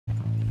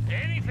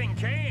anything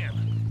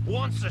can,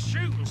 once the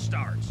shooting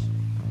starts.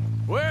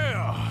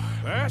 Well,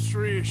 that's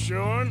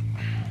reassuring.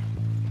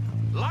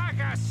 Like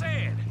I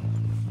said,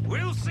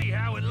 we'll see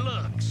how it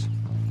looks.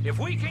 If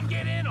we can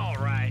get in all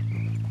right,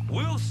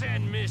 we'll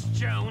send Miss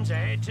Jones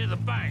ahead to the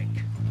bank.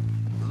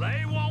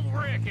 They won't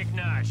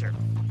recognize her.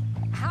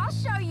 I'll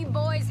show you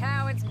boys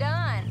how it's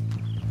done.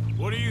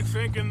 What are you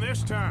thinking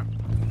this time?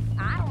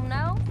 I don't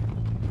know.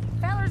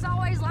 Fellers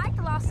always liked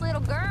a lost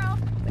little girl,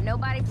 but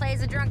nobody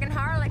plays a drunken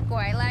harlot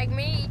quite like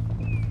me.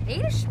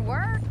 It should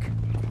work.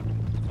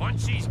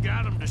 Once she's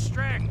got them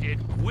distracted,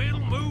 we'll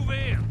move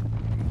in.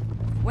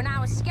 When I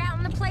was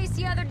scouting the place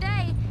the other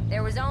day,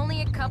 there was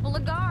only a couple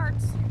of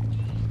guards.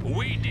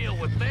 We deal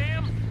with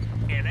them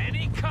and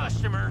any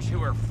customers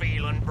who are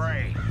feeling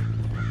brave.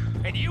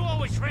 And you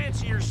always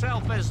fancy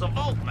yourself as the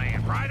Vault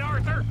Man, right,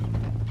 Arthur?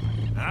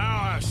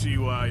 Now I see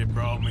why you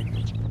brought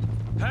me.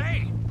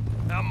 Hey,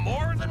 I'm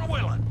more than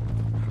willing.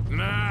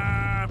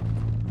 Nah,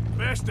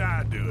 best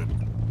I do it.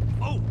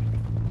 Oh,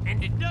 and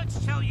did Dutch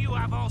tell you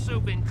I've also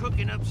been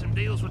cooking up some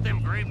deals with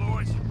them Grey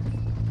Boys?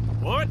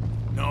 What?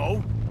 No.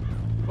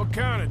 What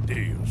kind of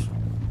deals?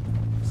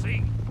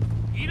 See,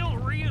 you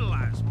don't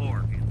realize,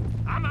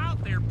 Morgan. I'm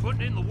out there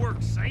putting in the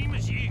work same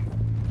as you.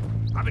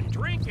 I've been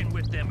drinking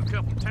with them a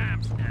couple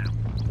times now.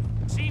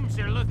 Seems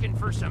they're looking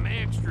for some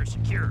extra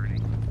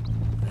security.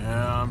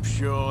 Yeah, I'm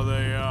sure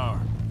they are.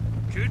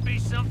 Could be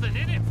something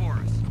in it for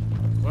us.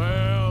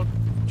 Well,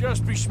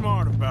 just be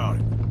smart about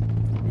it.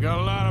 We got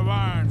a lot of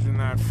irons in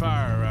that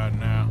fire right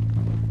now.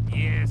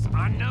 Yes,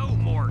 I know,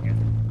 Morgan.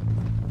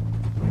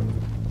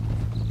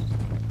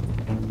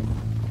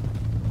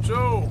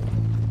 So,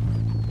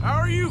 how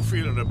are you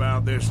feeling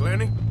about this,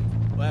 Lenny?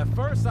 Well, at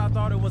first I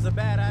thought it was a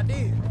bad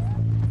idea.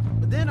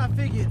 But then I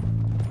figured,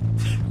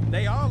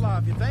 they all are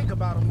if you think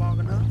about them long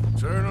enough.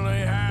 Certainly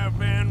have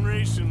been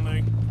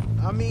recently.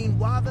 I mean,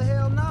 why the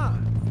hell not?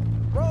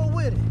 Roll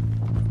with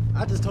it.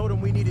 I just told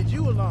him we needed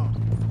you along.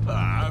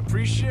 I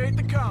appreciate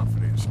the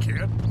confidence,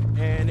 kid.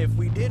 And if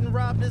we didn't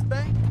rob this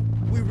bank,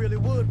 we really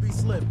would be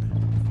slipping.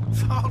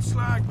 Thoughts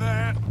like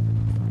that,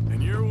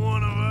 and you're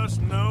one of us,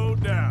 no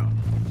doubt.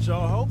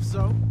 Sure hope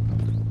so.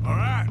 All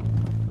right.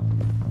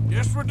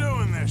 Guess we're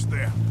doing this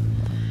then.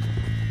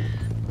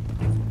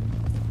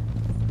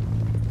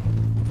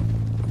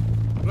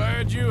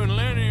 Glad you and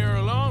Lenny are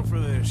along for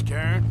this,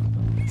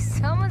 Karen.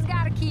 Someone's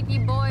got to keep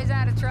you boys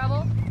out of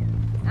trouble.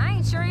 I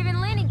ain't sure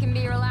even Lenny can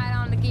be relied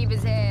on to keep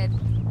his head.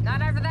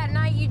 Not after that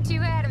night you two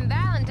had in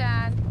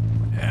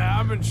Valentine. Yeah,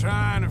 I've been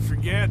trying to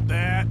forget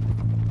that.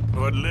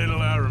 What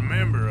little I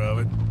remember of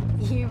it.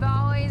 You've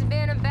always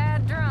been a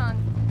bad drunk.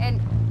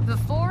 And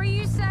before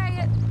you say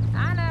it,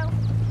 I know.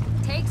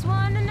 Takes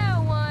one to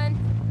know one.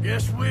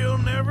 Guess we'll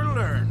never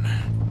learn.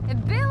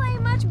 And Bill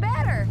ain't much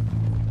better.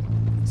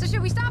 So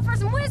should we stop for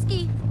some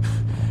whiskey?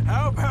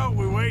 How about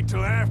we wait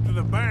till after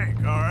the bank,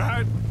 all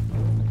right?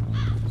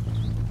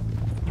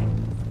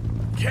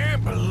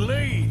 Can't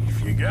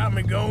believe you got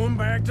me going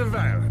back to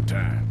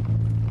Valentine.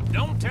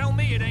 Don't tell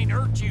me it ain't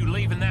hurt you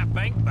leaving that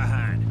bank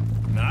behind.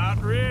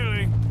 Not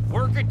really.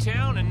 Work a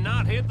town and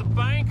not hit the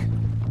bank?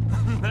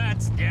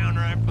 That's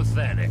downright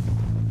pathetic.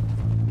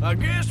 I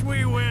guess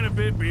we went a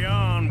bit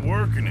beyond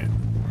working it.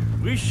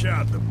 We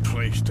shot the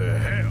place to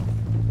hell.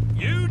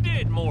 You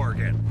did,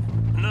 Morgan.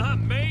 Not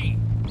me.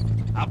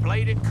 I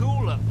played it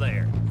cool up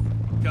there.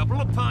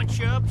 Couple of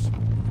punch-ups,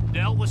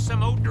 dealt with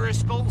some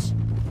O'Driscolls.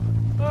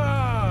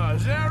 Ah,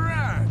 is that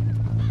right?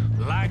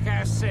 Like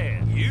I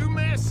said, you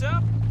mess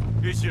up,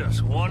 it's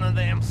just one of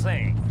them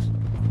things.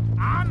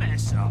 I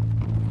mess up,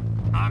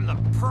 I'm the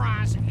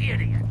prize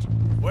idiot.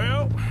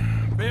 Well,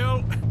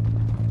 Bill,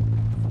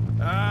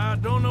 I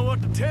don't know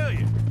what to tell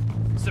you.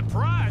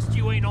 Surprised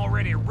you ain't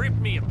already ripped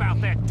me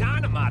about that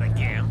dynamite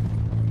again.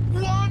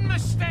 One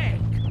mistake,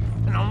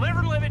 and I'll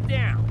never live it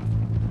down.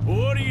 Well,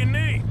 what do you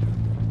need?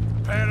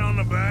 Pat on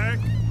the back?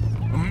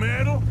 A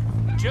medal?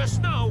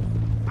 Just know,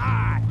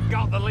 I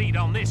got the lead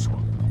on this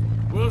one.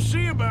 We'll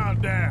see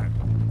about that,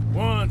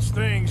 once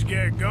things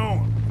get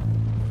going.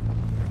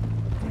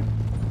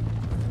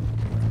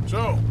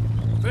 So,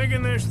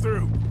 thinking this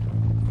through.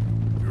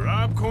 We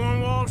rob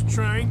Cornwall's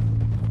train.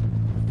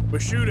 We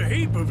shoot a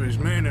heap of his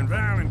men in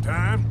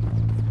Valentine.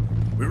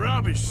 We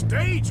rob his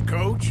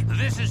stagecoach.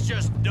 This is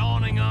just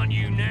dawning on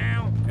you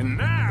now? And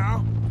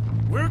now,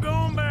 we're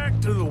going back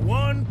to the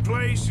one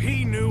place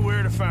he knew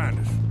where to find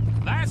us.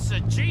 That's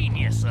the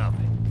genius of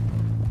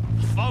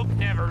it. Folk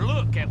never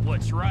look at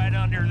what's right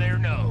under their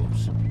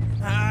nose.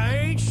 I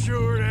ain't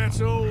sure that's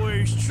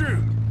always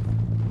true.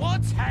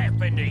 What's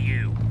happened to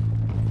you?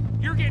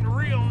 You're getting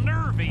real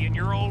nervy in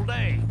your old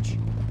age.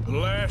 The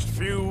last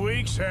few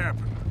weeks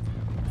happened.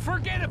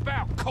 Forget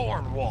about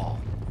Cornwall.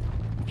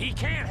 He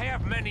can't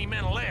have many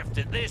men left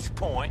at this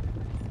point.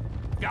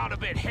 Got a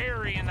bit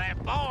hairy in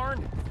that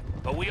barn,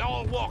 but we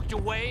all walked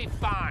away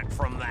fine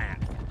from that.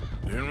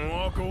 Didn't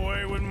walk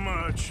away with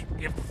much.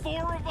 If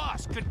 4 of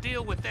us could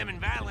deal with them in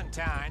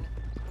Valentine,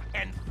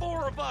 and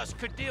 4 of us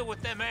could deal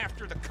with them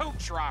after the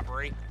coach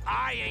robbery,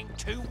 I ain't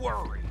too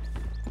worried.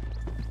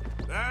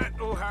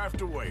 That'll have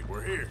to wait.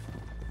 We're here.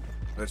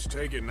 Let's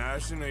take it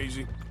nice and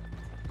easy.